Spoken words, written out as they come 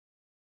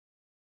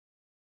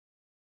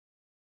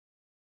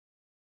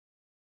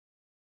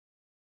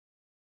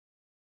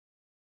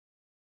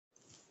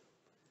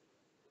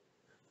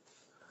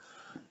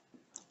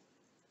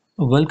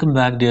Welcome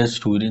back, dear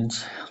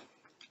students.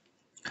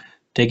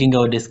 Taking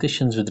our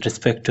discussions with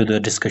respect to the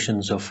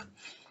discussions of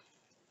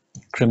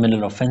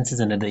criminal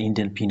offences under the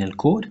Indian Penal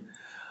Code,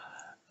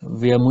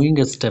 we are moving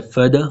a step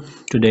further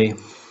today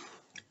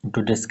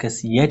to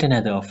discuss yet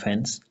another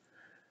offence,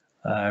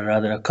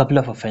 rather a couple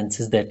of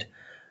offences that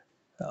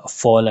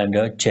fall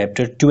under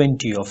Chapter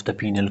 20 of the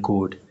Penal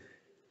Code.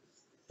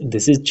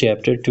 This is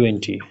Chapter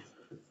 20,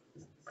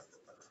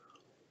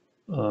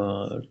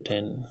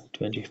 10,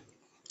 20.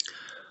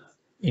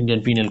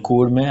 Indian Penal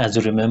Code में, as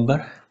you remember,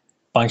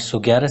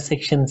 511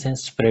 sections हैं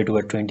spread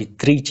over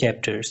 23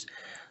 chapters.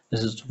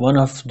 This is one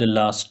of the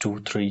last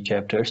 2-3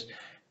 chapters,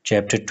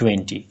 chapter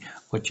 20.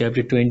 और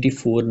chapter 20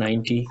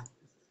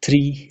 493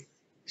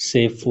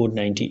 से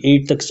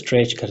 498 तक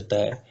stretch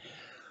करता है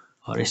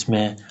और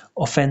इसमें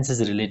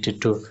offences related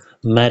to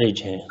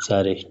marriage हैं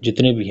सारे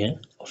जितने भी हैं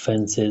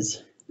offences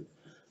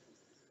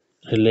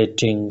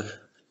relating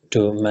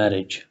to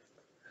marriage,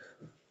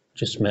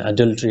 जिसमें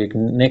adultery एक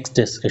next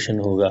discussion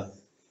होगा.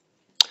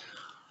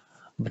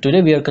 But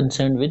today we are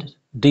concerned with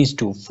these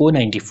two,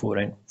 494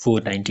 and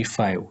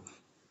 495.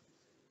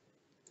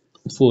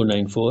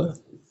 494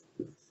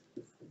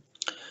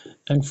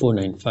 and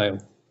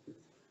 495.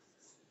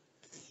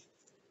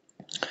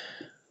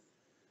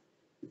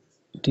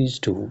 These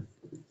two.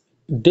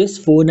 This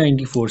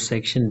 494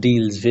 section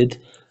deals with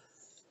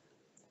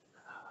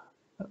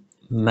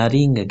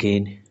marrying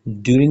again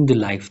during the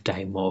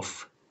lifetime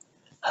of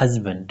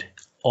husband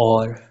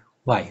or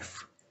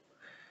wife.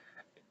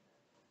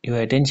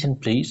 Your attention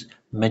please.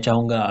 मैं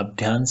चाहूँगा आप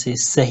ध्यान से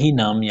सही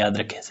नाम याद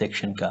रखें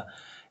सेक्शन का.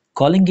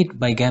 Calling it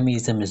bigamy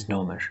is a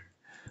misnomer.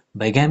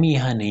 Bigamy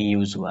यहाँ नहीं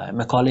यूज हुआ है.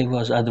 Macaulay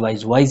was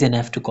otherwise wise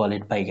enough to call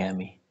it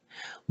bigamy.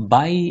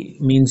 Bi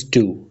means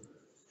two,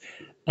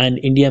 and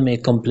India में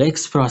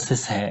complex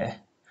process है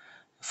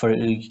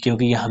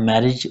क्योंकि यहाँ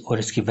marriage और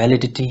इसकी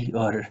validity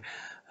और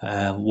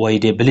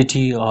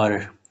voidability और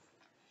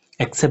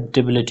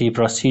acceptability,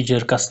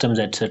 procedure, customs,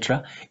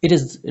 etc. It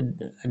is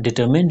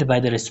determined by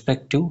the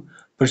respect to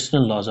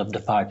personal laws of the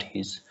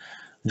parties.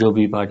 जो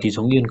भी parties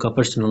होंगी उनका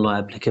personal law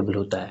applicable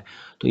होता है,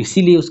 तो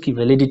इसीलिए उसकी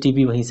validity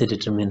भी वहीं से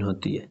determine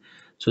होती है.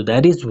 So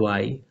that is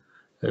why,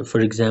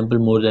 for example,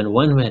 more than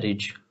one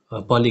marriage,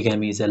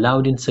 polygamy is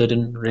allowed in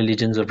certain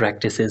religions or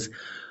practices.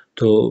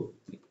 तो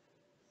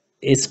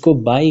इसको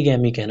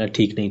bigamy कहना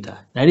ठीक नहीं था.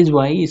 That is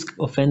why इस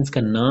offense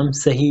का नाम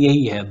सही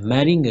यही है,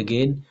 marrying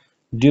again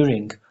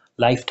during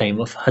lifetime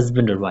of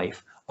husband or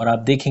wife. और आप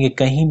देखेंगे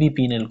कहीं भी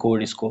penal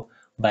code इसको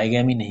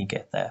bigamy नहीं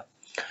कहता है.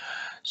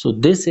 So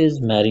this is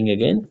marrying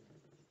again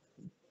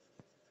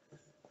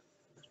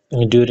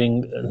during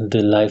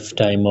the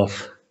lifetime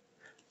of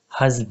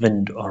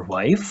husband or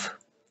wife,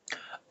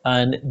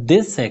 and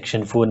this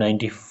section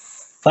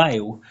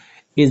 495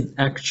 is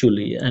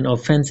actually an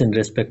offense in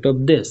respect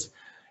of this.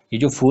 ये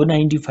जो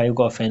 495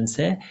 का offense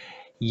है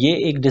ये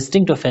एक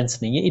distinct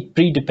offense नहीं है. It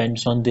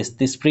pre-depends on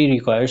this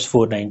pre-requires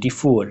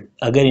 494.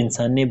 अगर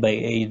इंसान ने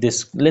this,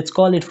 let's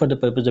call it for the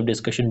purpose of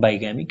discussion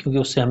bigamy, क्योंकि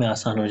उससे हमें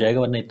आसान हो जाएगा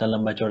वरना इतना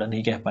लंबा चौड़ा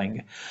नहीं कह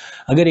पाएंगे.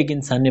 अगर एक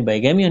इंसान ने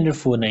bigamy under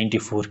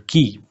 494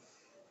 की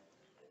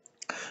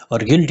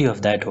और guilty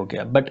of that हो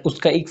गया, but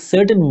उसका एक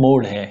certain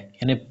mode है,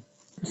 यानी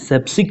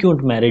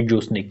subsequent marriage जो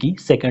उसने की,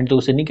 second तो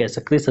उसे नहीं कह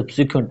सकते,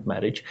 subsequent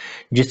marriage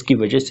जिसकी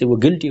वजह से वो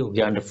guilty हो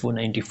गया under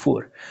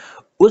 494,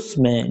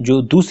 उसमें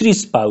जो दूसरी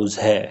spouse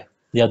है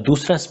या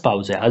दूसरा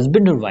spouse है,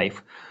 husband or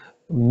wife,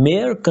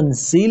 mere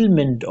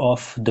concealment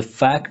of the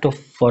fact of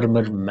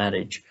former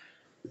marriage.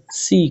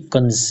 See,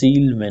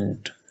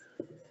 concealment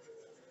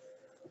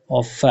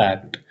of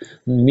fact,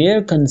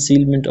 mere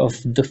concealment of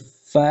the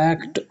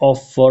fact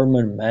of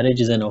former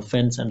marriage is an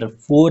offense under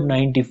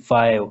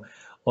 495.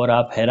 और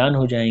आप हैरान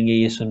हो जाएंगे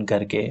ये सुन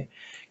करके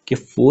कि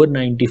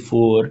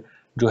 494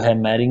 जो है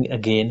मैरिंग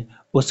अगेन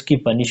उसकी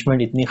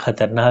पनिशमेंट इतनी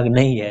ख़तरनाक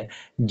नहीं है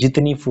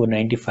जितनी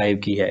 495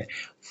 की है.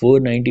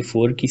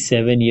 494 की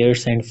 7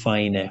 years एंड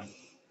फाइन है.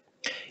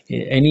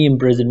 Any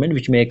imprisonment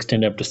which may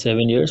extend up to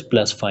 7 years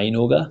plus fine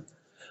होगा,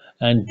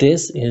 and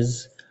this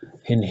is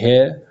in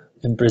hair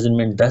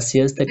imprisonment 10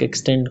 years तक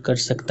एक्सटेंड कर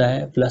सकता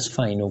है प्लस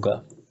फाइन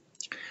होगा.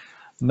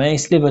 मैं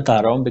इसलिए बता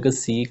रहा हूँ बिकॉज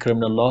सी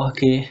क्रिमिनल लॉ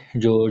के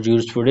जो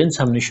जूरिस्प्रूडेंस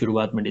हमने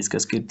शुरुआत में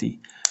डिस्कस की थी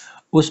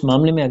उस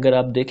मामले में अगर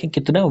आप देखें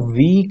कितना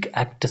वीक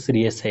एक्ट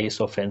सीरियस है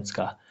इस ऑफेंस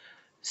का.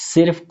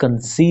 सिर्फ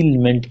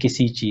कंसीलमेंट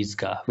किसी चीज़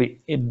का,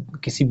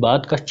 किसी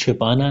बात का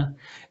छिपाना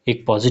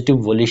एक पॉजिटिव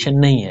वोलेशन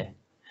नहीं है,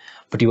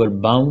 but you are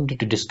bound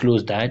to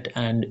disclose that,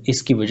 and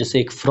इसकी वजह से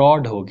एक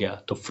फ्रॉड हो गया.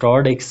 तो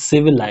फ्रॉड एक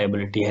सिविल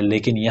लायबिलिटी है,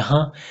 लेकिन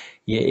यहाँ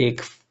ये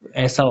एक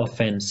ऐसा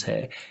ऑफेंस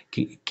है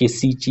कि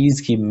किसी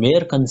चीज़ की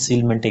मेयर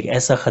कंसीलमेंट एक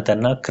ऐसा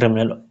ख़तरनाक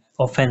क्रिमिनल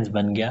ऑफेंस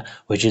बन गया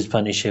which is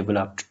punishable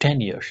up to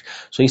 10 years.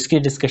 So इसके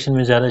डिस्कशन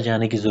में ज़्यादा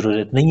जाने की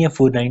ज़रूरत नहीं है.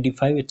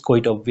 495 इट्स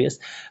क्वाइट ऑब्वियस.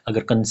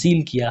 अगर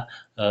कंसील किया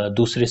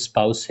दूसरे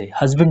स्पाउस से,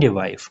 हस्बैंड या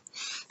वाइफ,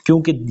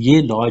 क्योंकि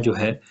ये लॉ जो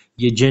है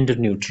ये जेंडर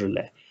न्यूट्रल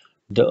है,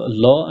 द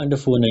लॉ अंडर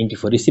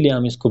 494, इसीलिए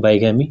हम इसको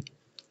बाइगैमी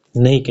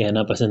नहीं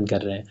कहना पसंद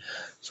कर रहे हैं.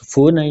 So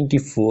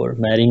 494,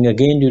 marrying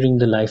again during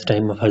the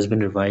lifetime of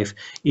husband or wife,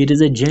 it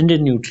is a gender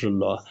neutral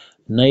law.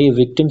 ना ये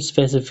विक्टिम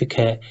स्पेसिफिक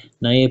है,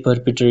 ना ये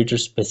परपिट्रेटर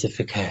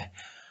स्पेसिफिक है।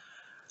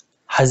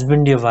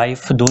 हस्बैंड या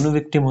वाइफ दोनों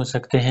विक्टिम हो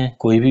सकते हैं,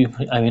 कोई भी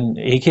आई मीन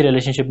एक ही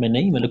रिलेशनशिप में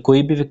नहीं, मतलब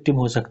कोई भी विक्टिम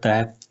हो सकता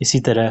है। इसी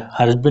तरह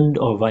हस्बैंड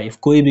और वाइफ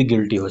कोई भी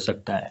गिल्टी हो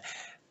सकता है,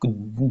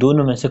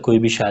 दोनों में से कोई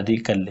भी शादी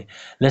कर ले।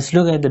 Let's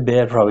look at the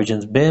bare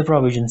provisions. Bear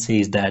provision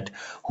says that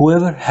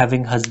whoever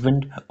having husband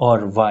or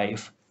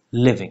wife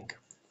living,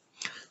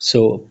 so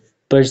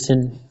person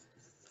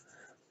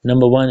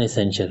number one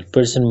essential,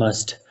 person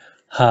must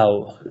have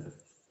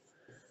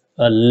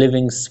a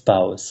living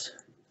spouse.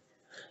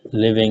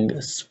 Living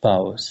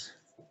spouse,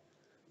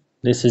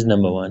 this is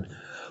number one.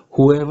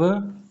 Whoever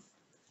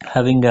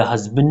having a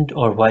husband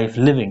or wife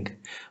living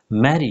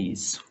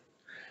marries,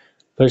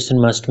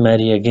 person must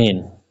marry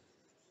again,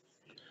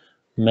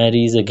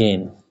 marries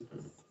again,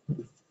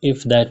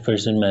 if that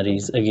person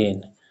marries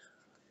again.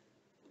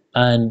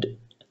 And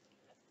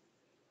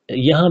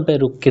यहाँ पे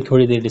रुक के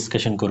थोड़ी देर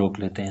discussion को रोक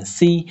लेते हैं.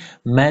 सी,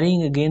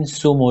 marrying again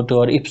so मोटो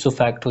और इप्सो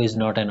facto is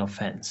not an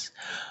offence,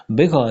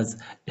 because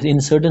in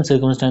certain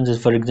circumstances,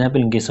 for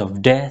example in case of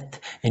death,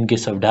 in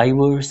case of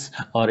divorce,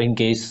 or in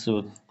case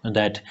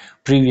that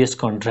previous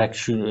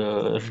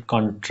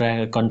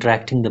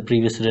contracting the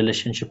previous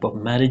relationship of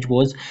marriage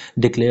was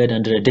declared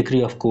under a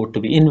decree of court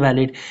to be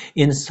invalid,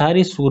 इन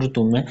सारी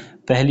सूरतों में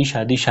पहली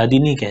शादी शादी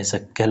नहीं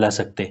कहला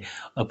सकते.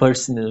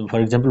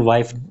 For example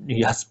wife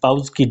या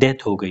स्पाउस की डेथ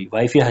हो गई,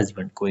 वाइफ या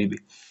हस्बैंड कोई भी,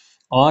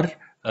 और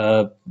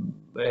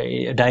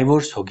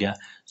डाइवोर्स हो गया,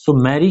 सो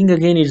मैरिंग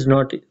अगेन इज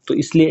नॉट. तो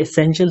इसलिए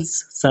एसेंशियल्स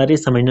सारे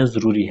समझना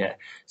ज़रूरी है.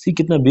 सी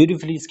कितना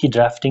ब्यूटीफुली इसकी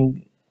ड्राफ्टिंग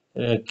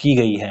की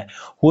गई है.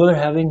 whoever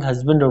having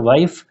husband or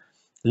wife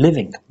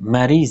living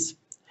marries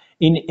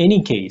in any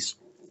case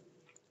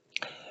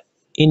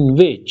in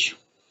which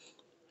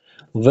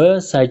were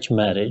such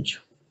marriage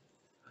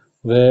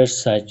which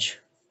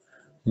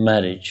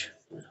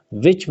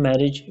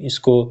marriage,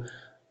 इसको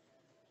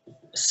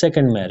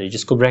सेकेंड मैरिज,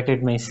 इसको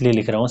ब्रैकेट में इसलिए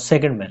लिख रहा हूँ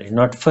second marriage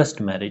not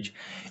first marriage,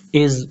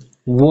 is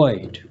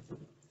void.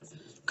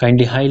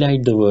 Kindly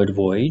highlight the word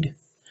void.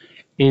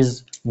 Is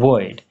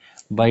void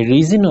by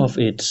reason of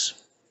its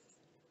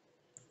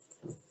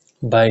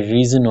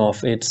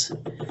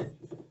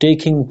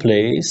taking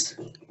place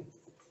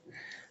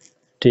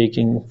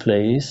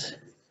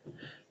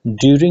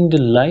during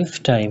the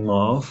lifetime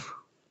of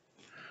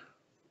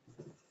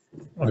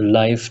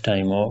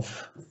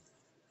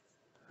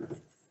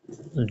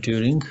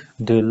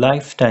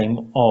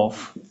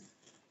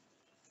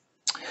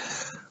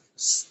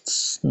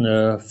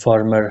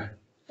former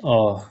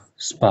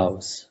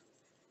spouse,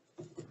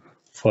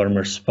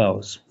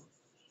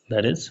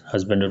 that is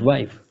husband or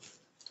wife.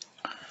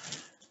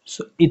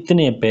 So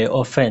इतने पे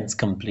offense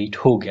complete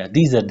हो गया.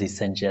 These are the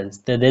essentials.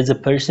 There's a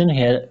person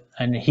here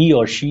and he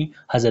or she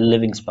has a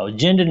living spouse.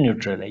 Gender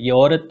neutral है, ये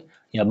औरत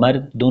या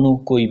मर्द दोनों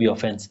कोई भी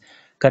offense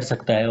कर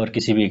सकता है और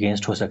किसी भी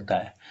against हो सकता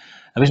है.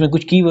 अब इसमें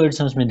कुछ keywords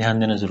हैं, उसमें ध्यान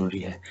देना ज़रूरी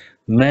है.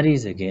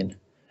 Marries again.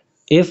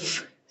 If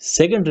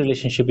second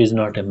relationship is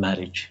not a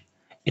marriage,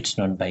 it's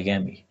not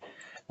bigamy.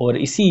 और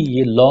इसी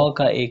ये लॉ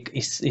का एक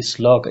इस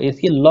लॉ का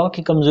ये लॉ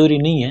की कमज़ोरी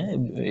नहीं है,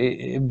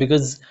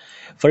 because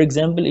for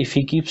example if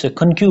he keeps a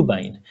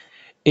कंक्यूबाइन,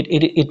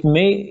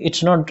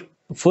 it's not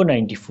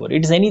 494,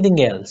 it is anything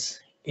else,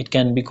 it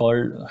can be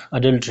called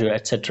adultery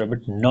etc,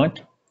 but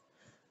not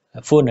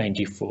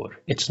 494.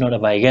 It's not a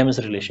bigamous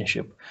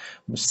relationship.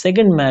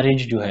 Second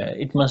marriage जो है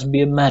it must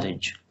be a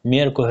marriage.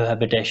 mere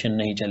cohabitation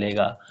नहीं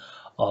चलेगा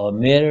और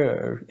mere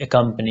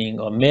accompanying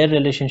और mere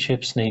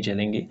relationships नहीं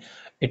चलेंगे.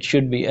 It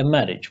should be a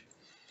marriage.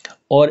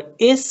 और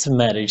इस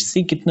मैरिज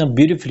से कितना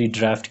ब्यूटीफुली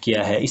ड्राफ्ट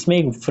किया है. इसमें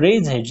एक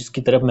फ्रेज है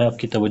जिसकी तरफ मैं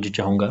आपकी तवज्जो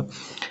चाहूँगा.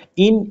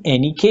 इन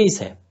एनी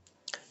केस है,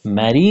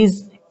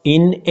 मैरिज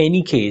इन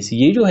एनी केस.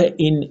 ये जो है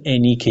इन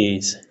एनी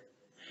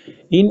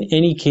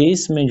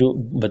केस में जो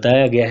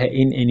बताया गया है,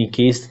 in any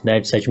case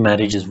that such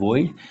marriage is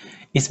void,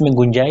 इसमें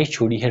गुंजाइश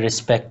छोड़ी है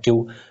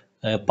रिस्पेक्टिव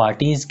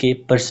पार्टीज के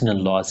पर्सनल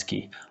लॉज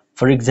की.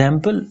 फॉर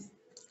एग्जाम्पल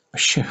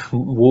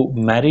वो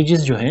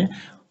मैरिजेस जो हैं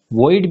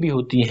void भी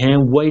होती हैं,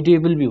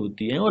 voidable भी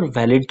होती हैं और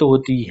valid तो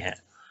होती ही हैं.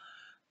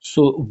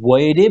 So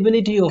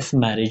voidability of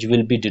marriage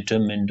will be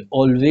determined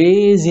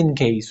always in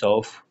case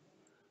of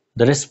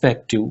the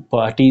respective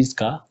parties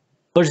का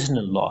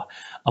personal law.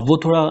 अब वो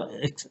थोड़ा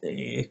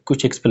कुछ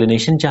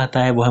explanation चाहता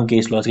है, वो हम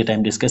case laws के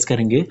टाइम डिस्कस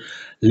करेंगे.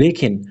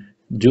 लेकिन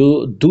जो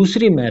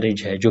दूसरी मैरिज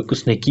है जो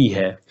उसने की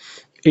है,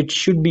 it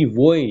should be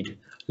void.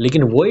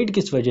 लेकिन void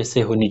किस वजह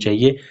से होनी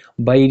चाहिए?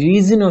 by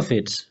reason of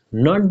its,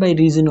 not by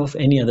reason of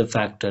any other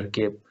factor.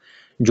 के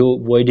जो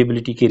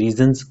voidability के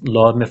reasons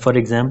law में, for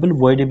example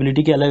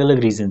voidability के अलग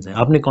अलग reasons हैं.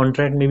 आपने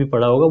contract में भी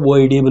पढ़ा होगा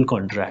voidable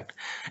contract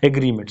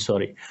agreement,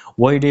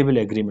 voidable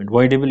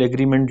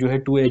agreement जो है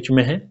 2H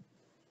में है,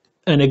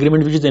 an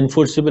agreement which is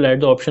enforceable at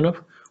the option of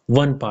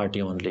one party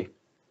only.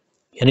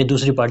 यानी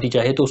दूसरी पार्टी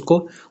चाहे तो उसको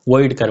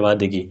void करवा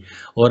देगी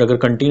और अगर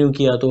कंटिन्यू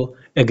किया तो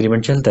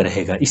एग्रीमेंट चलता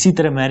रहेगा. इसी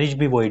तरह मैरिज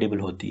भी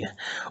voidable होती है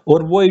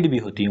और void भी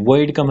होती है.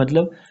 void का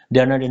मतलब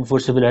they are not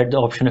enforceable at the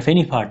option of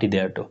any party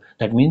thereto.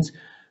 That means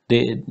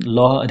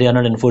they are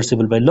not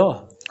enforceable by law.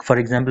 For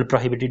example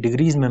prohibited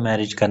degrees में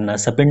मैरिज करना,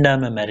 सपिंडा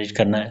में मैरिज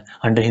करना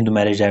under Hindu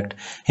marriage act.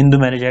 Hindu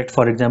marriage act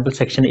for example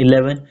section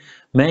 11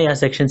 में या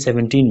section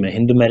 17 में,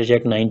 Hindu marriage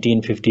act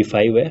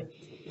 1955 है,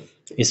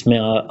 इसमें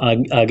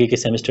आगे के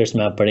सेमेस्टर्स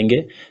में आप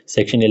पढ़ेंगे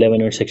सेक्शन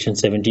 11 और सेक्शन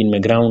 17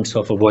 में ग्राउंड्स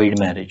ऑफ अवॉइड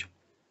मैरिज,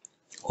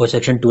 और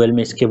सेक्शन 12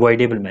 में इसके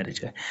वॉइडेबल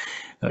मैरिज है।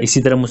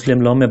 इसी तरह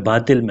मुस्लिम लॉ में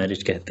बातिल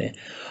मैरिज कहते हैं।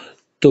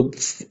 तो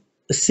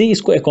सी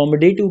इसको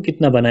एकोमोडेटिव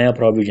कितना बनाया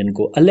प्रोविजन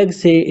को, अलग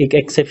से एक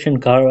एक्सेप्शन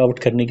कार्व आउट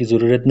करने की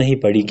ज़रूरत नहीं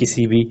पड़ी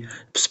किसी भी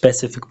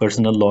स्पेसिफिक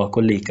पर्सनल लॉ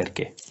को लेकर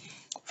के।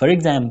 For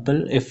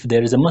example if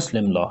there is a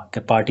Muslim law,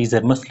 parties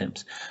are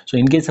Muslims, so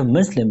in case of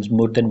Muslims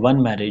more than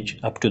one marriage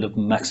up to the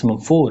maximum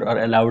 4 are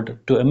allowed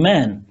to a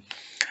man.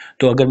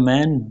 तो अगर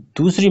man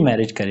दूसरी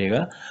marriage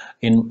करेगा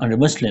in under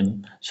Muslim,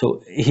 so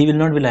he will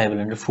not be liable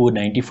under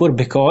 494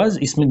 because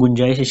इसमें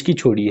गुंजाइश इसकी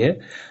छोड़ी है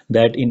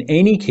that in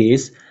any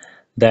case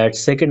that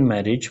second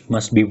marriage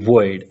must be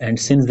void, and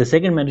since the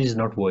second marriage is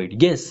not void,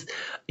 yes,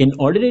 in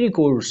ordinary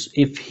course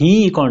if he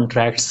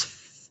contracts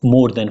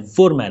more than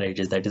 4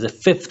 marriages, that is a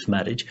 5th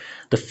marriage,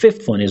 the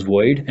 5th one is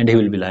void and he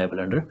will be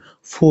liable under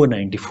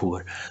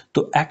 494.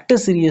 तो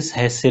actus serious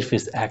है सिर्फ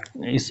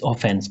इस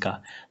offense का,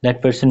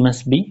 that person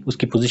must be,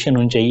 उसकी position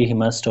होनी चाहिए, he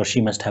must or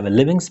she must have a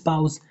living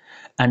spouse,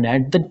 and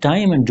at the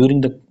time and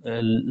during the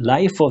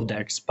life of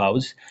that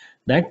spouse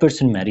that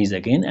person marries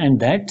again,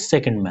 and that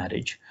second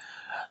marriage,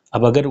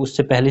 अब अगर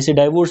उससे पहले से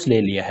divorce ले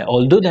लिया है,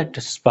 although that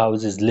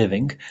spouse is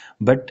living,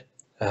 but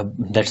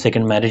that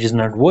second marriage is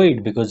not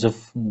void because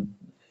of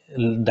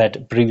that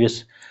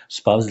previous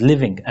spouse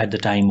living at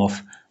the time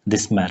of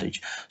this marriage.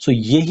 सो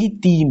यही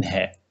 3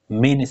 है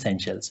मेन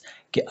एसेंशियल्स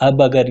कि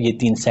अब अगर ये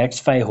 3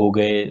 सेटिस्फाई हो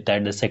गए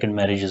that the second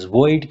marriage is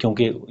void,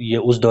 क्योंकि ये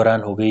उस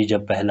दौरान हो गई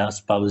जब पहला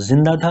स्पाउस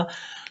जिंदा था,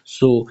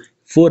 सो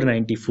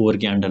 494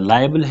 के अंडर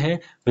लायबल है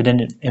with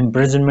N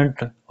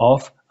imprisonment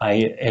of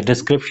a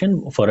description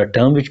for a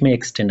term which may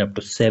extend up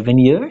to 7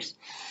 years,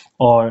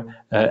 or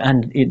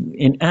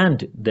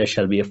and there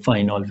shall be a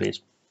fine always.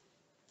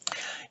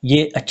 ये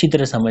अच्छी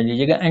तरह समझ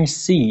लीजिएगा। एंड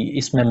सी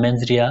इसमें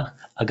मेंसरिया,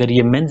 अगर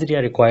ये मेंसरिया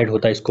रिक्वायर्ड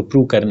होता है इसको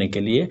प्रूव करने के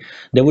लिए,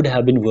 there would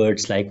have been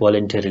words like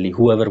voluntarily,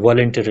 whoever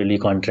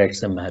voluntarily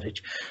contracts a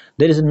marriage.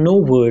 There is no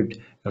word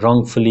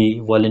wrongfully,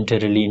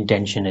 voluntarily,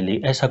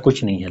 intentionally, ऐसा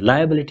कुछ नहीं है।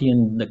 Liability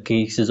in the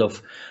cases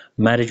of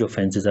marriage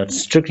offences are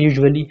strict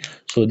usually,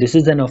 so this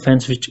is an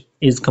offence which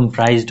is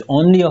comprised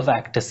only of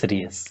actus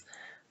reus.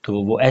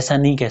 तो वो ऐसा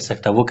नहीं कह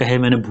सकता, वो कहे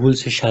मैंने भूल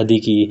से शादी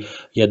की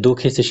या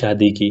धोखे से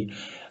शादी की।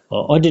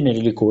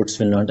 Ordinarily courts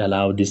will not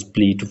allow this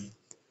plea to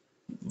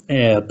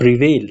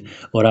prevail।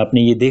 और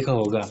आपने ये देखा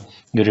होगा,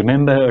 you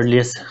remember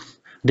earlier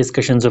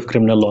discussions of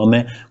criminal law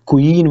में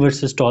क्वीन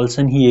वर्सेस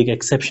टॉल्सन ही एक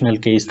एक्सेप्शनल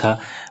केस था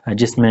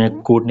जिसमें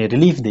कोर्ट ने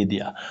रिलीफ दे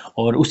दिया,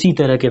 और उसी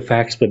तरह के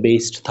फैक्ट्स पे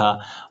बेस्ड था।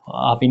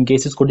 आप इन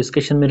केसेस को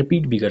डिस्कशन में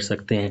रिपीट भी कर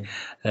सकते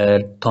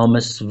हैं।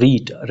 Thomas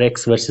wheat,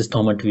 racks versus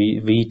Thomas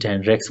wheat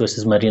and racks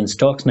versus Marion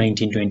stocks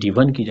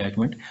 1921 की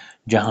जजमेंट,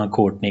 जहां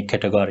कोर्ट ने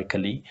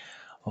कैटेगोरिकली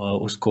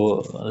उसको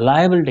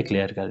लायबल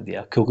डिक्लेयर कर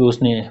दिया क्योंकि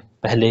उसने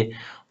पहले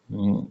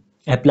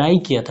अप्लाई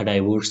किया था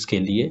डाइवोर्स के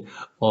लिए,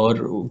 और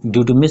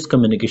ड्यू टू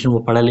मिसकम्युनिकेशन, वो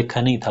पढ़ा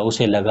लिखा नहीं था,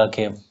 उसे लगा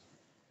कि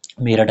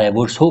मेरा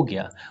डाइवोर्स हो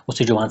गया,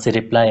 उसे जो वहाँ से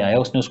रिप्लाई आया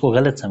उसने उसको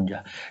गलत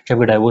समझा,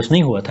 जबकि डाइवोर्स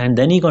नहीं हुआ था। And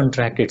then he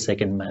contracted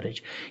second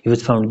marriage, he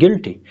was found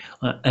guilty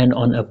and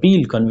on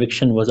appeal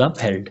conviction was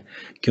upheld,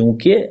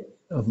 क्योंकि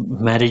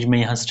मैरिज में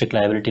यहाँ स्ट्रिक्ट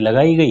लायबिलिटी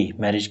लगाई गई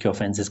मैरिज के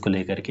ऑफेंसेस को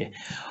लेकर के।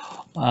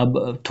 अब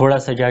थोड़ा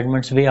सा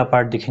जजमेंट्स वे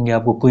अपार्ट दिखेंगे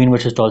आपको। क्वीन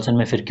वर्सेस टॉल्सन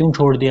में फिर क्यों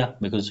छोड़ दिया,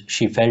 बिकॉज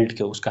शी फेल्ट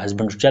कि उसका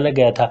हस्बैंड चला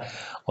गया था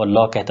और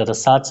लॉ कहता था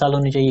 7 साल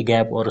होनी चाहिए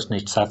गैप, और उसने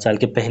 7 साल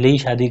के पहले ही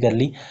शादी कर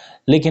ली,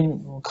 लेकिन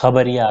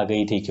खबर ये आ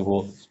गई थी कि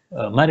वो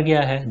मर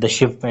गया है। The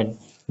ship went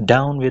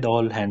down with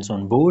all hands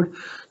on board,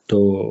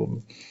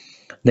 तो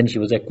देन शी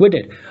वाज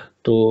एक्विटेड।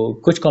 तो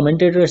कुछ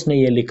कमेंटेटर्स ने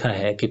ये लिखा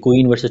है कि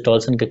क्वीन वर्सेस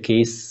टॉल्सन का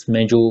केस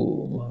में जो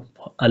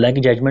अलग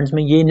जजमेंट्स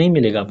में ये नहीं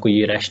मिलेगा आपको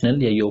ये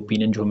रैशनल या ये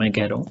ओपिनियन जो मैं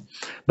कह रहा हूँ,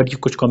 बट ये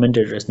कुछ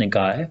कमेंटेटर्स ने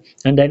कहा है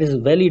and that is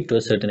valid to a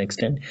certain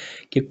extent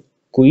कि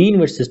क्वीन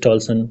वर्सेस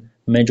टॉल्सन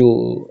में जो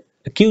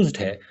अक्यूज्ड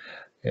है,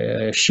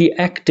 she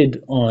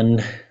acted on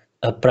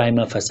a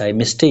prima facie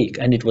mistake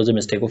and it was a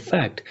mistake of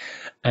fact,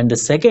 and the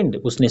second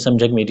उसने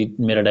समझा कि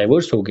मेरा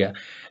डाइवोर्स हो गया,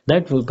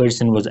 that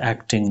person was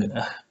acting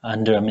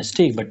under a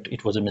mistake but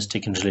it was a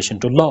mistake in relation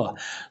to law।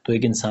 तो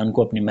एक इंसान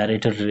को अपनी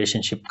मैरिटल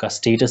रिलेशनशिप का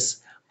स्टेटस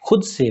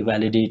खुद से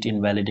वैलिडेट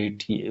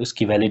इनवैलिडेट,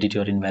 उसकी वैलिडिटी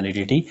और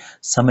इनवैलिडिटी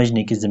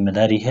समझने की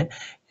जिम्मेदारी है।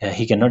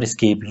 he cannot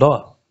escape law।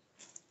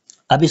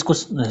 अब इसको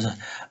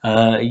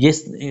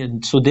yes,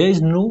 so there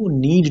is no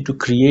need to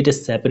create a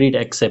separate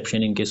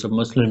exception in case of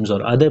Muslims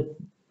or other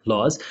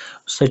laws।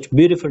 such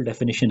beautiful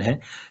definition है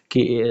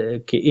कि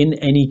in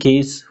any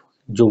case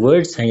जो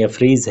वर्ड्स हैं या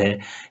फ्रेज है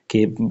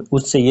कि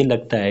उससे ये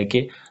लगता है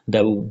कि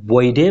the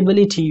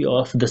voidability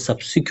of the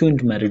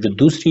subsequent marriage, जो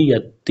दूसरी या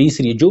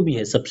तीसरी जो भी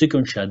है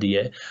सबसिक्वेंट शादी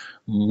है,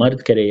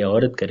 मर्द करे या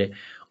औरत करे,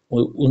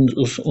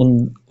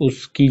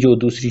 उसकी जो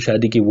दूसरी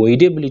शादी की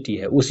voidability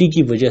है उसी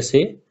की वजह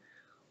से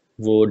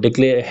वो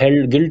डिक्लेयर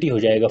हेल्ड गिल्टी हो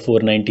जाएगा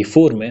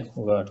 494 में।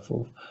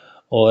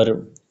 और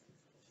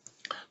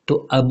तो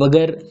अब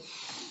अगर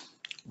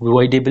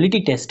voidability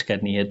टेस्ट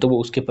करनी है तो वो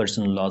उसके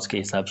पर्सनल लॉज के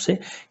हिसाब से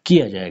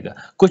किया जाएगा।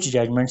 कुछ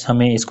जजमेंट्स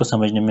हमें इसको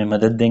समझने में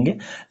मदद देंगे,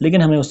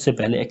 लेकिन हमें उससे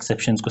पहले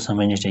एक्सेप्शंस को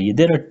समझने चाहिए।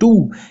 There are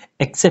to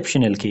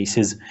exceptional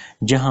cases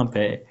जहाँ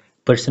पे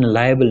पर्सन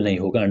लायबल नहीं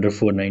होगा अंडर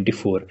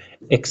 494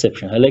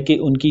 एक्सेप्शन। हालांकि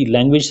उनकी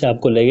लैंग्वेज से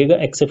आपको लगेगा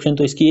एक्सेप्शन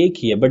तो इसकी एक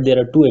ही है, but there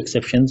are to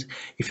exceptions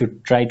if you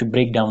try to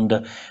break down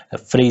the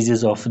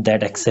phrases of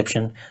that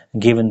exception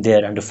given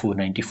there under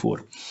 494.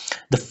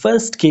 The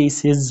first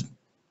case is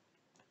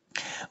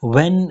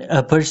when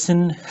a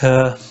person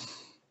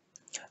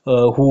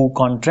who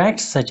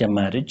contracts such a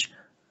marriage,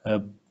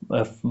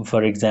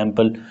 for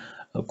example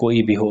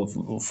कोई भी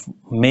हो,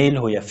 mail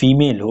हो या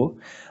female हो,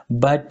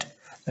 but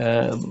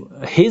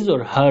his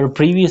or her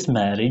previous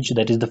marriage,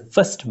 that is the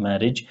first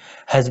marriage,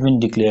 has been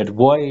declared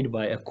void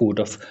by a court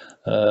of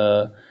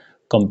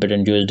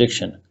competent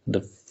jurisdiction.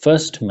 The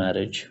first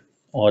marriage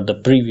or the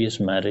previous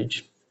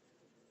marriage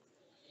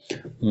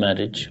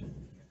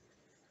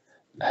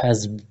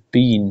has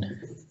been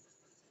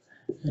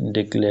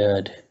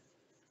declared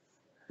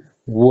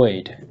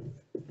void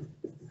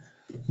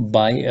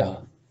by a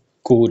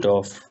court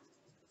of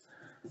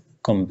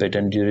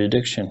competent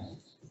jurisdiction.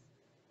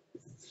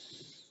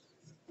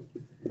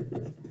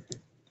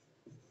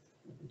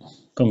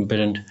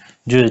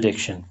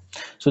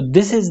 So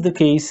this is the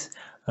case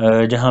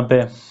जहाँ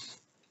पे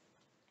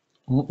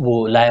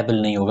वो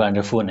liable नहीं होगा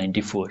under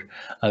 494।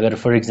 अगर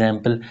for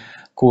example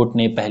court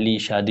ने पहली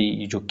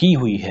शादी जो की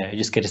हुई है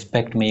जिसके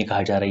रिस्पेक्ट में ये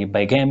कहा जा रहा है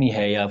बाइगैमी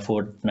है या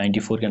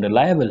 494 के अंडर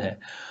लायबल है,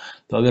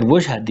 तो अगर वो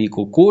शादी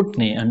को कोर्ट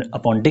ने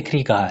अपॉन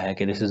डिक्री कहा है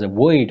कि this is a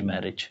void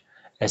marriage,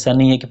 ऐसा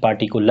नहीं है कि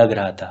पार्टी को लग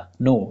रहा था,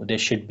 no, there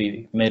should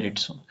be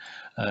merits,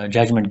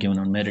 judgement given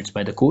on merits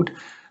by the court,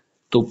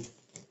 तो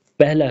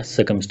पहला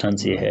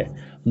सर्कमस्टांस ये है।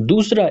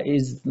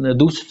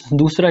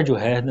 दूसरा जो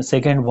है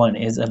second one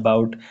is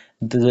about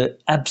the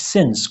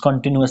absence,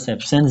 continuous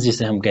absence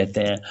जिसे हम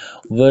कहते हैं,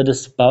 where the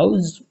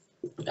spouse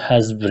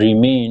has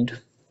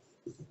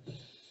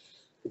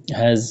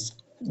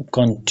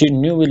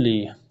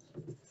continually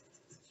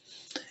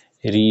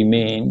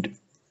remained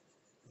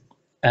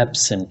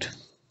absent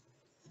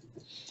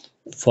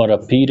for a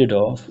period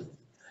of,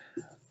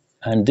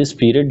 and this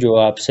period जो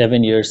आप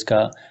 7 years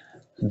का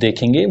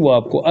देखेंगे वो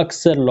आपको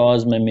अक्सर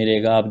लॉज में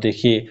मिलेगा। आप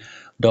देखिए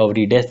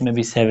डॉवरी डेथ में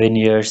भी 7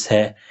 years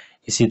है,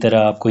 इसी तरह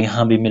आपको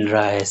यहाँ भी मिल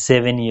रहा है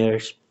 7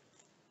 years।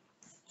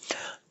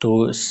 तो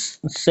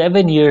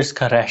 7 years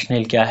का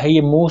रैशनल क्या है,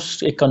 ये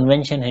मोस्ट एक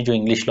कन्वेंशन है जो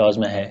इंग्लिश लॉज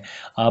में है।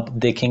 आप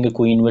देखेंगे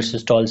क्वीन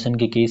वर्सेस टॉल्सन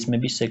के केस में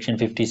भी section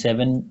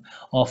 57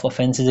 of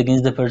offences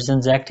against the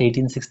persons act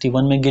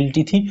 1861 में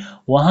गिल्टी थी,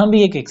 वहाँ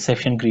भी एक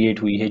एक्सेप्शन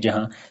क्रिएट हुई है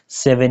जहाँ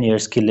 7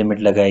 years की लिमिट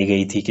लगाई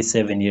गई थी कि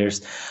 7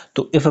 years।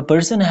 तो if a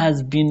person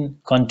has been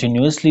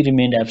continuously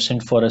remained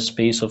absent for a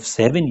space of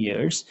 7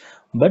 years,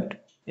 but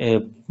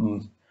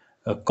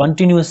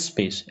continuous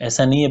space,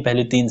 ऐसा नहीं है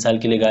पहले 3 साल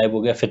के लिए गायब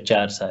हो गया फिर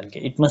 4 साल के,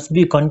 it must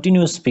be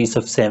continuous space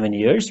of 7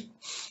 years,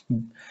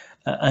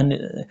 and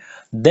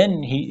then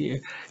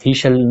he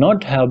shall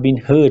not have been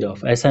heard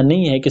of, ऐसा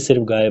नहीं है कि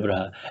सिर्फ गायब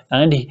रहा,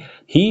 and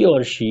he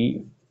or she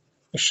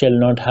shall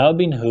not have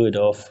been heard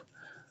of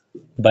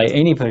by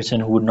any person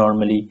who would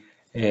normally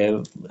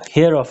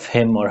hear of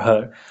him or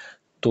her,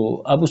 तो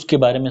अब उसके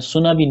बारे में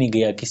सुना भी नहीं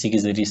गया किसी के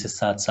जरिए से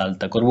 7 साल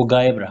तक और वो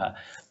गायब रहा।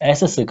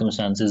 ऐसे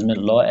सर्कमस्टांसेस में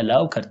लॉ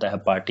अलाउ करता है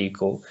पार्टी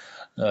को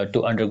to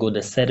undergo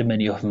the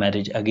ceremony of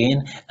marriage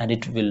again, and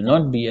it will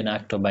not be an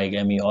act of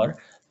bigamy और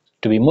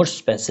to be more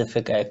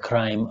specific a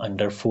crime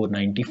under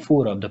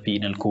 494 of the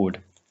penal code.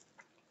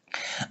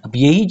 अब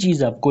यही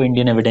चीज़ आपको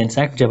Indian evidence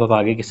act, जब आप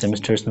आगे के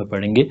semesters में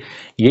पढ़ेंगे,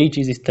 यही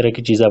चीज़ इस तरह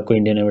की चीज़ आपको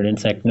इंडियन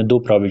एविडेंस एक्ट में 2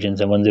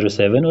 प्रोविजंस हैं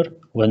 107 और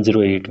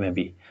 108 में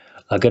भी।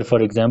 अगर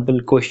फॉर एग्जांपल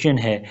क्वेश्चन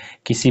है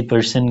किसी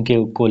पर्सन के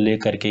को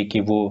लेकर के कि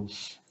वो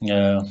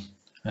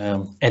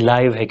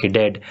अलाइव है कि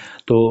डेड,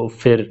 तो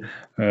फिर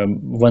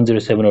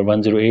 107 और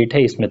 108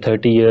 है, इसमें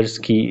 30 years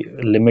की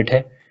लिमिट है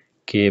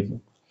कि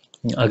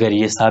अगर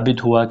ये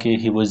साबित हुआ कि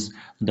he was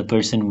the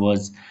person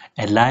was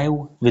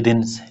alive with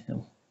in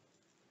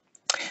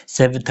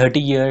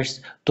 30 years,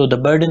 तो the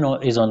burden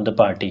is on the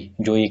party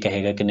जो ये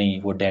कहेगा कि नहीं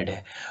वो डेड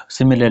है।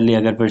 सिमिलरली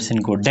अगर पर्सन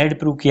को डेड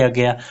प्रूव किया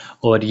गया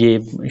और ये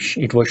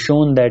इट वाज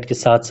शोन दैट कि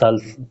 7 साल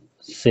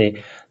से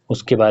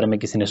उसके बारे में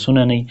किसी ने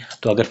सुना नहीं,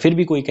 तो अगर फिर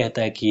भी कोई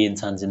कहता है कि ये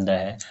इंसान जिंदा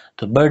है,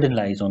 तो burden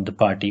lies on the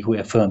party who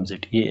affirms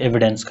it. ये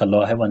एविडेंस का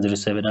लॉ है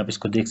 107, आप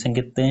इसको देख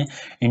सकते हैं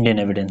इंडियन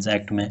एविडेंस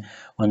एक्ट में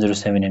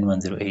 107 and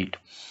 108।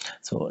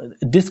 So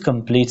this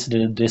completes the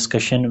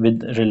discussion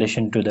with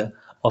relation to the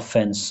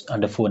offence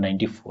under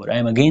 494। I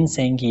am again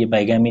saying कि ये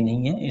बाइगैमी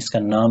नहीं है, इसका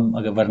नाम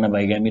अगर वरना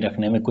बाइगैमी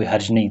रखने में कोई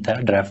हर्ज नहीं था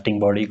ड्राफ्टिंग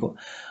बॉडी को,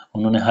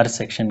 उन्होंने हर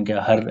सेक्शन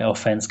का हर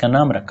ऑफेंस का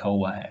नाम रखा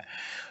हुआ है।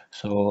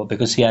 सो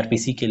बिकॉज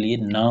सीआरपीसी के लिए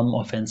नाम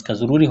ऑफेंस का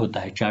ज़रूरी होता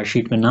है,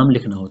 चार्जशीट में नाम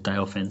लिखना होता है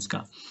ऑफेंस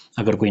का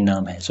अगर कोई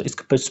नाम है। सो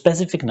इसका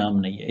स्पेसिफिक नाम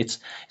नहीं है,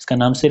 इसका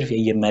नाम सिर्फ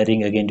ये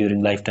marrying again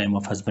during life time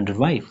of husband और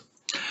वाइफ।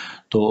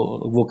 तो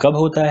वो कब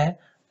होता है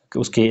कि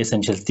उसके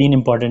एसेंशियल 3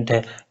 इंपॉर्टेंट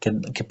है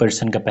कि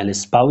पर्सन का पहले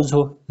स्पाउस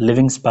हो,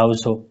 लिविंग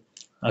स्पाउस हो,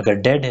 अगर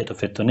डेड है तो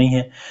फिर तो नहीं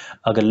है।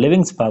 अगर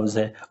लिविंग स्पाउस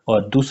है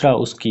और दूसरा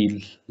उसकी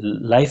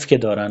लाइफ के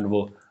दौरान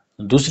वो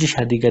दूसरी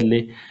शादी कर ले,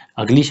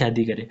 अगली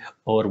शादी करे,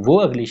 और वो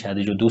अगली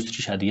शादी जो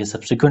दूसरी शादी है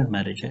सब्सिक्वेंट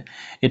मैरिज है,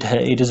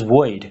 इट इज़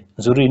वॉइड।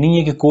 ज़रूरी नहीं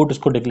है कि कोर्ट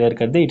उसको डिक्लेयर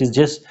कर दे, इट इज़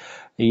जस्ट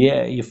ये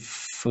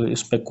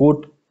इस पर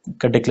कोर्ट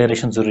का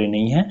डिक्लेरेशन ज़रूरी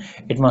नहीं है।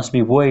 It must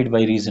be void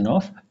by reason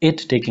of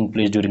it taking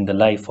place during the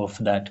life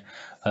of that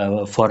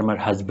former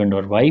husband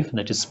or wife,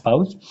 that is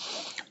spouse.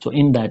 So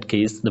in that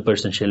case the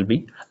person shall be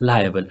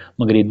liable.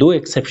 मगर ये दो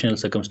exceptional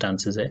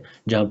circumstances है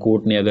जहाँ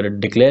court ने अगर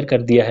declare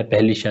कर दिया है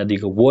पहली शादी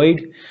को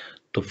void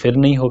तो फिर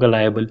नहीं होगा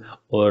liable,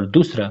 और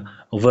दूसरा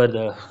where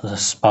the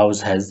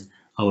spouse has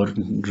or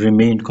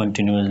remained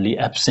continuously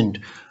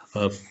absent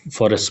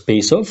for a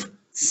space of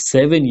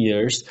 7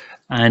 years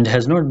and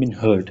has not been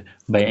heard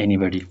by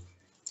anybody.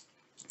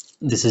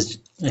 This is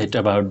it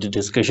about the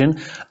discussion.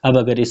 अब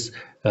अगर इस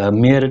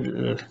mayor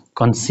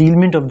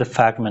concealment of the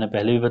fact, मैंने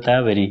पहले भी बताया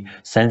very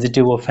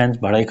sensitive offence,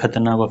 बड़ा ही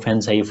खतरनाक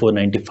offence है ये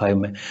 495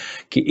 में,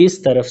 कि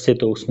इस तरफ से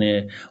तो उसने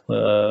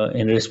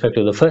in respect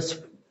of the first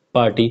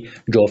party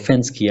जो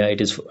ऑफेंस किया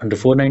it is under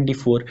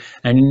 494,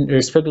 and in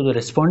respect of the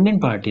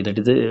respondent party that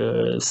is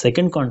the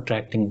second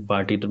contracting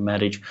party to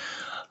marriage,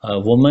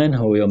 women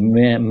हो या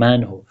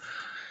मैन हो,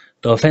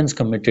 तो offence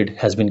committed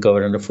has been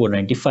covered under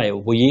 495।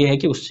 वो ये है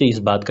कि उससे इस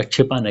बात का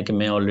छिपाना कि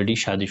मैं ऑलरेडी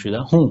शादीशुदा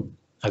हूँ।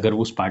 अगर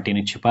उस पार्टी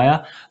ने छिपाया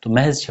तो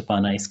महज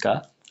छिपाना इसका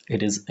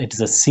it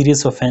is a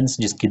serious offence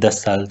जिसकी 10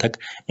 साल तक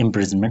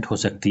इम्प्रिजनमेंट हो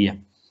सकती है।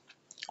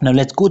 Now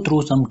let's go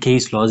through some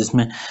case laws.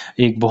 इसमें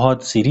एक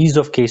बहुत सीरीज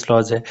ऑफ केस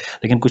लॉज है,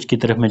 लेकिन कुछ की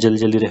तरफ मैं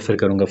जल्दी जल्दी रेफर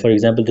करूँगा। For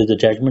example the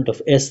judgement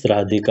of S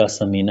Radhika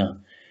Samina,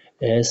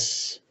 S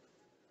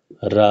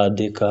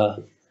Radhika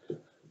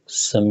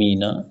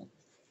Samina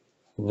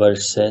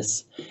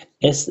versus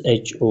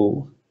SHO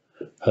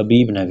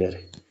Habibnagar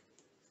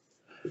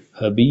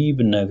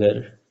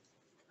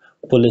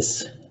police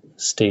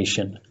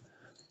station,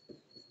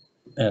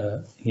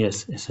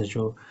 yes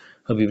SHO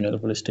Habibnagar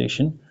police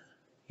station,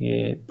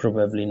 ये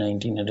प्रोबेबली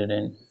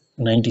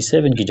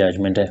 1997 की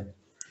जजमेंट है।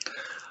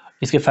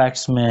 इसके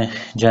फैक्ट्स में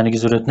जाने की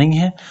ज़रूरत नहीं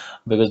है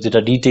because there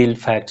are detailed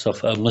facts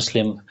of a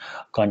Muslim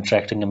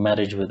contracting a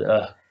marriage with a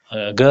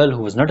girl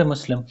who was not a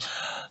मुस्लिम।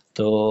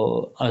 तो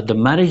the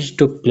marriage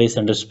took place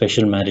under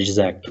special marriages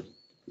act,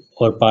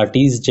 और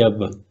पार्टीज़ जब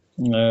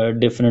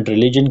डिफरेंट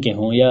रिलीजन के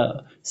हों या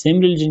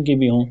सेम रिलीजन के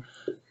भी हों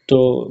तो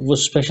वो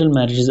स्पेशल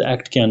मैरिजेस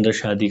एक्ट के अंदर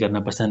शादी करना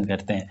पसंद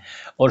करते हैं।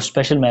 और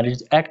स्पेशल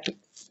मैरिज एक्ट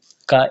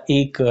का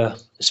एक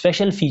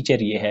स्पेशल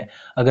फीचर ये है,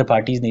 अगर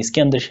पार्टीज़ ने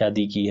इसके अंदर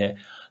शादी की है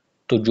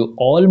तो जो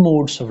ऑल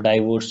मोड्स ऑफ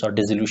डाइवोर्स और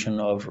डिसोल्यूशन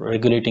और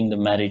रेगुलेटिंग द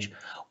मैरिज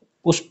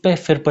उस पर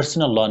फिर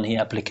पर्सनल लॉ नहीं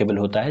एप्लीकेबल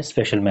होता है,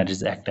 स्पेशल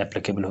मैरिज एक्ट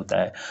एप्लीकेबल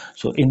होता है।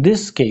 सो in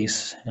this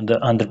case the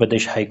Andhra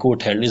Pradesh high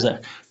court held is a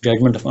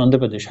judgement of Andhra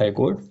Pradesh high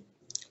court.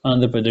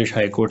 Andhra Pradesh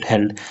High Court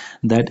held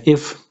that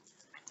if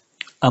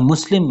a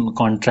Muslim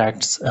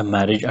contracts a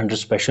marriage under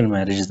Special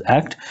Marriages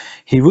Act,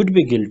 he would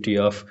be guilty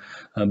of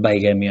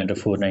bigamy under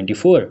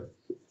 494.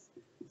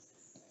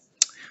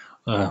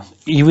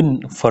 Even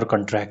for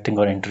contracting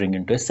or entering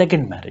into a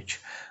second marriage.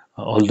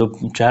 Although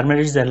 4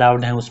 marriages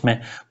allowed हैं उसमें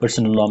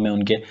personal law में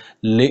उनके,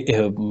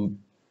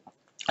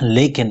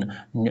 लेकिन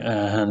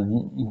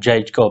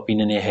जज का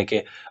opinion ये है कि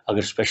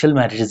अगर स्पेशल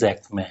मैरिजेस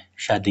एक्ट में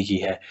शादी की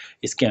है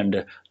इसके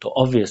अंडर तो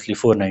ऑब्वियसली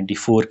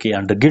 494 के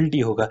अंडर गिल्टी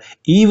होगा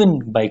even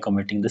bye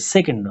committing the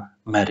second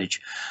marriage,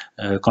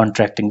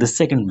 contracting the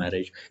second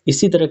marriage.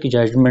 इसी तरह की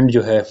जजमेंट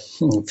जो है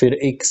फिर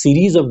एक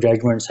सीरीज ऑफ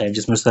जजमेंट्स है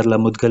जिसमें सरला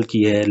मुदगल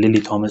की है,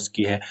 लिली थॉमस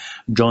की है,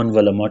 जॉन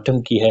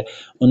वलामॉटम की है।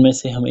 उनमें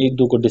से हम एक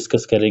दो को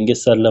डिस्कस करेंगे।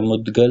 सरला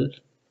Mudgal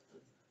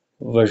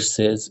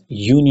versus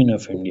union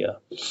of India,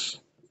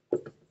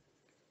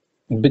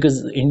 because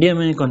India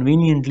में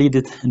conveniently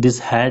this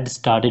had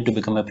started to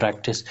become a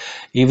practice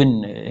even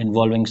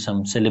involving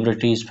some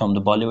celebrities from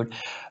the Bollywood,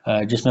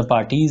 जिसमें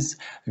parties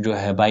जो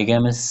है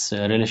bigamous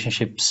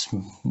relationships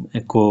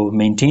को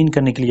maintain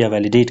करने के लिए या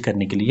validate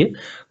करने के लिए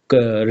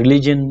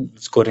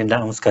religions को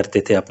renounce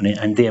करते थे अपने,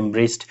 and they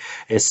embraced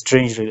a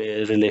strange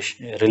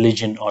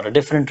religion or a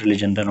different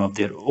religion than of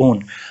their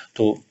own.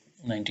 तो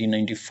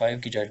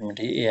 1995 की judgment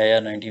है,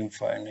 AIR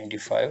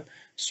 1995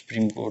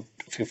 Supreme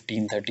Court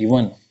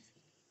 1531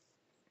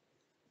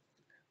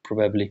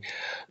 प्रोबेबली।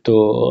 तो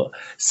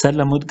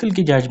सरला मुदगल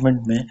की जजमेंट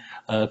में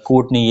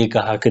कोर्ट ने ये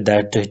कहा कि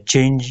that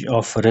change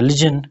of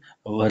religion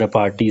were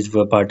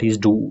parties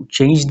do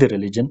change the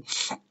religion,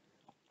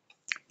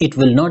 it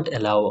will not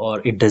allow or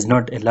it does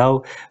not allow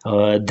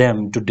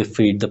them to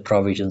defeat the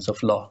provisions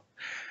of law.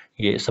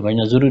 ये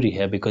समझना ज़रूरी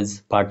है because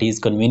parties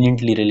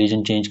conveniently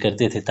religion change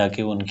करते थे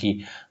ताकि उनकी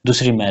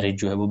दूसरी marriage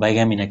जो है वो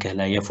बाइगामी ना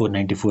कहलाए या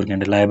 494 के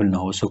अंडर लायबल ना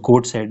हो। सो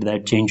court said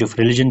that change of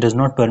religion does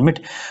not permit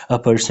a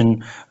person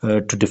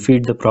to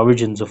defeat the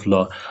provisions of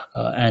law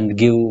and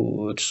give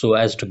so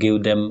as to give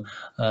them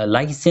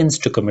licence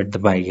to commit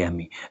the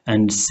बाइगामी,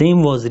 and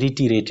same was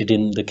reiterated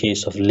in the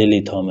case of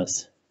lily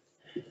Thomas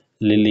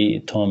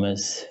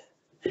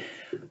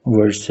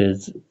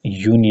versus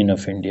Union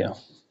of India.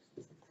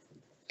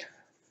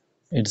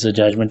 It's a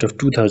judgment of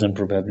 2000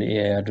 probably,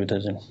 AIR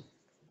 2000.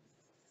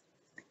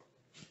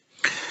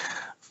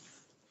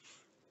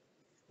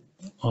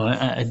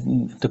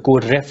 The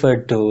court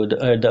referred to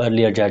the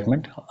earlier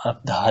judgment.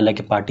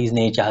 हालांकि parties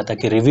ने ये चाहा था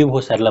कि review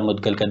हो सरला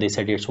मुद्गल का, they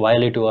said it's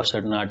violative of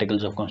certain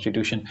articles of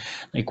constitution,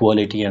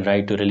 equality and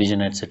right to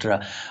religion, etc.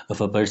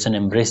 If a person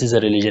embraces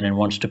a religion and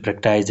wants to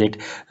practice it,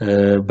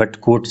 but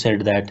court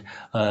said that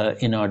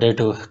in order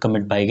to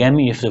commit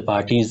bigamy, if the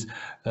parties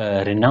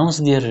renounce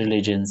their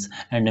religions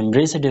and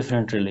embrace a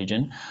different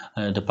religion,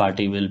 the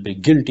party will be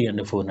guilty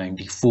under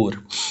 494.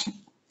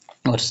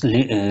 और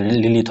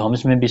lily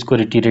Thomas में भी इसको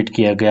रिटीरेट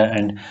किया गया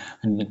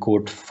and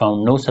court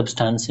found no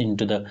substance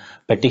into the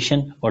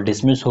petition और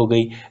dismiss हो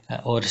गई.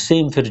 और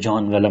सेम फिर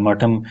जॉन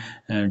वेलामॉटम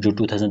जो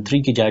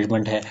 2003 की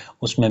जजमेंट है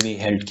उसमें भी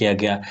हेल्ड किया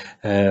गया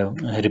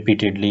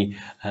repeatedly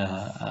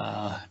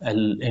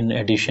in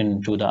addition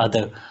to the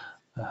other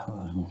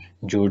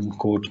जो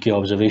कोर्ट की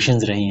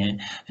ऑब्जर्वेशंस रही हैं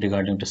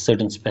regarding to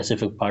certain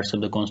specific parts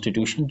of the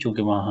constitution.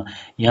 चूँकि वहाँ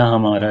यहाँ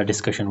हमारा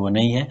डिस्कशन वो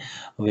नहीं है,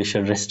 we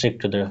should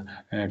restrict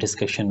the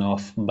discussion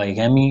of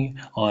bigamy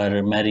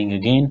और marrying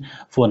again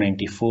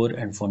 494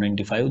 and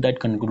 495. That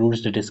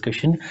concludes the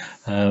discussion.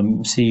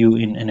 See you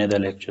in another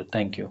lecture.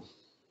 Thank you.